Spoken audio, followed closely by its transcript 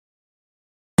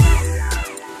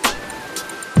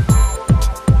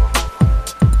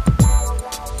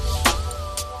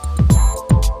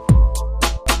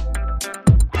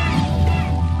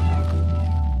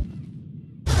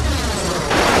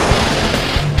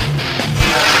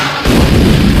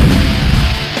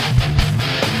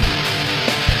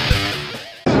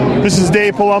This is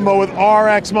Dave Palumbo with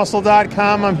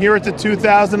RxMuscle.com. I'm here at the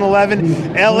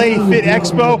 2011 LA Fit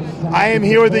Expo. I am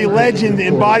here with the legend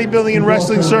in bodybuilding and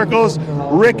wrestling circles,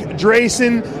 Ric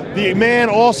Drasin, the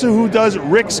man also who does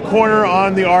Ric's Corner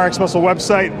on the RX Muscle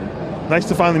website. Nice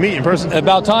to finally meet you in person.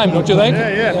 About time, don't you think?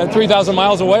 Yeah. 3,000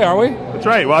 miles away, are we? That's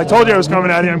right. Well, I told you I was coming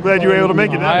out here. I'm glad you were able to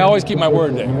make it. I always keep my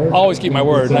word, Dave. Always keep my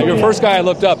word. Now, you're the first guy I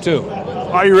looked up to.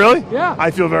 Are you really? Yeah. I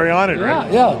feel very honored,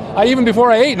 right? Yeah. Even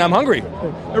before I ate, and I'm hungry.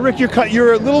 Rick,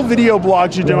 your little video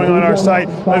blogs you're doing on our site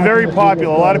are very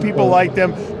popular. A lot of people like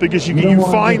them because you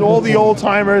find all the old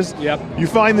timers, you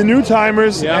find the new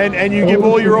timers, and you give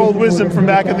all your old wisdom from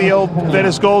back in the old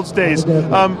Venice Golds days.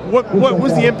 What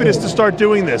was the impetus to start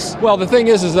doing this? Well, the thing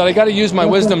is that I got to use my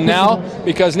wisdom now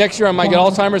because next year I might get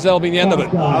Alzheimer's. That'll be the end of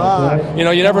it.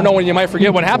 You never know when you might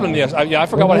forget what happened. I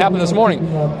forgot what happened this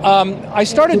morning. I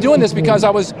started doing this because I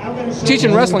was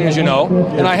teaching wrestling, as you know,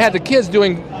 and I had the kids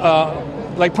doing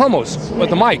like promos with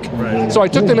the mic. Right. So I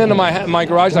took them into my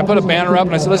garage and I put a banner up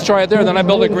and I said, let's try it there. And then I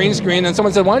built a green screen and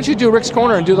someone said, why don't you do Ric's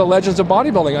Corner and do the Legends of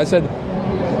Bodybuilding? I said,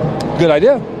 good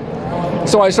idea.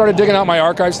 So I started digging out my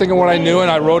archives, thinking what I knew, and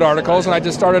I wrote articles, and I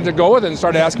just started to go with it and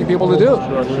started asking people to do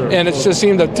it. Sure. And it just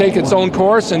seemed to take its own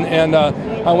course, and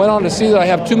I went on to see that I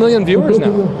have 2 million viewers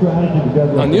now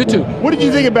on YouTube. What did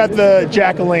you think about the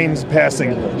Jack Elaine's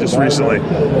passing just recently?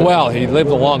 Well, he lived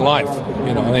a long life.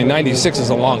 I mean, 96 is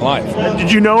a long life.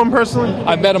 Did you know him personally?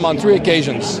 I've met him on 3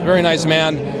 occasions. Very nice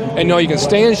man. And you can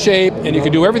stay in shape and you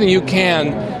can do everything you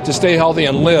can to stay healthy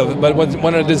and live. But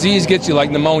when a disease gets you,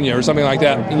 like pneumonia or something like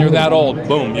that, and you're that old,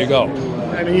 boom, you go.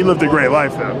 I mean, he lived a great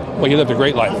life, though. Well, he lived a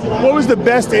great life. What was the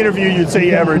best interview you'd say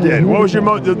you ever did? What was your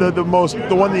the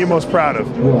one that you're most proud of?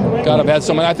 God, I've had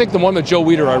so many. I think the one with Joe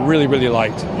Weider I really, really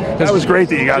liked. That was great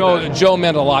that you got that. Joe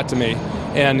meant a lot to me.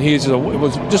 And he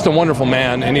was just a wonderful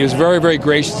man, and he was very, very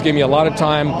gracious, gave me a lot of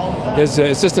time. His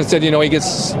assistant said, he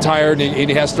gets tired, and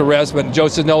he has to rest, but Joe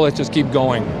said, no, let's just keep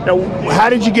going. Now, how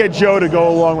did you get Joe to go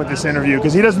along with this interview?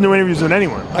 Because he doesn't do interviews with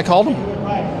anyone. I called him.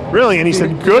 Really? And he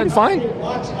said, good? He said, fine.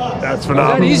 That's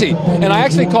phenomenal. That easy. And I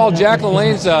actually called Jack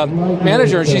LaLanne's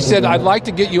manager, and she said, I'd like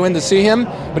to get you in to see him,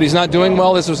 but he's not doing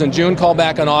well. This was in June, call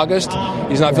back in August.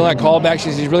 He's not feeling that call back. She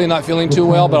says, he's really not feeling too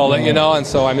well, but I'll let you know. And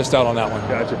so I missed out on that one.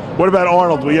 Gotcha. What about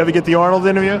Arnold? Will you ever get the Arnold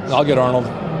interview? I'll get Arnold.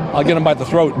 I'll get him by the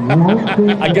throat.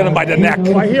 I get him by the neck.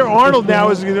 Well, I hear Arnold now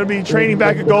is going to be training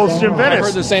back at Gold's Gym Venice. I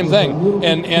heard the same thing.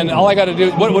 And all I got to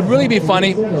do, what would really be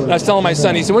funny, I was telling my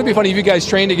son, he said, wouldn't it be funny if you guys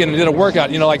trained again and did a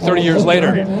workout, like 30 years later,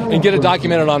 and get it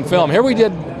documented on film. Here we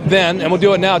did then, and we'll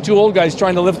do it now, 2 old guys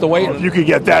trying to lift the weight. Well, if you could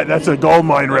get that, that's a gold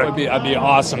mine, Rick. That'd be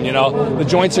awesome, The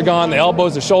joints are gone, the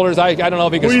elbows, the shoulders, I don't know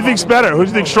if he can... Who do you think's better? Who do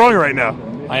you think's stronger right now?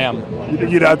 I am. You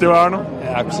think you'd outdo Arnold?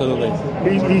 Absolutely.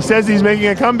 He says he's making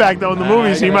a comeback, though, in the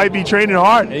movies. He might be training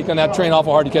hard. He's going to have to train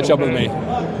awful hard to catch up with me.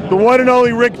 The one and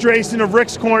only Ric Drasin of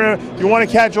Ric's Corner. If you want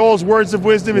to catch all his words of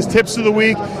wisdom, his tips of the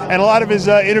week, and a lot of his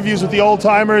interviews with the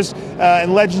old-timers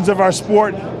and legends of our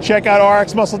sport, check out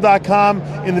RxMuscle.com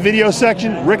in the video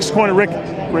section. Ric's Corner. Rick,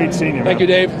 great seeing you. Thank you,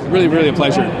 Dave. Really, really a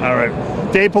pleasure. All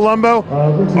right. Dave Palumbo,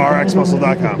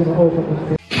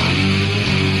 RxMuscle.com.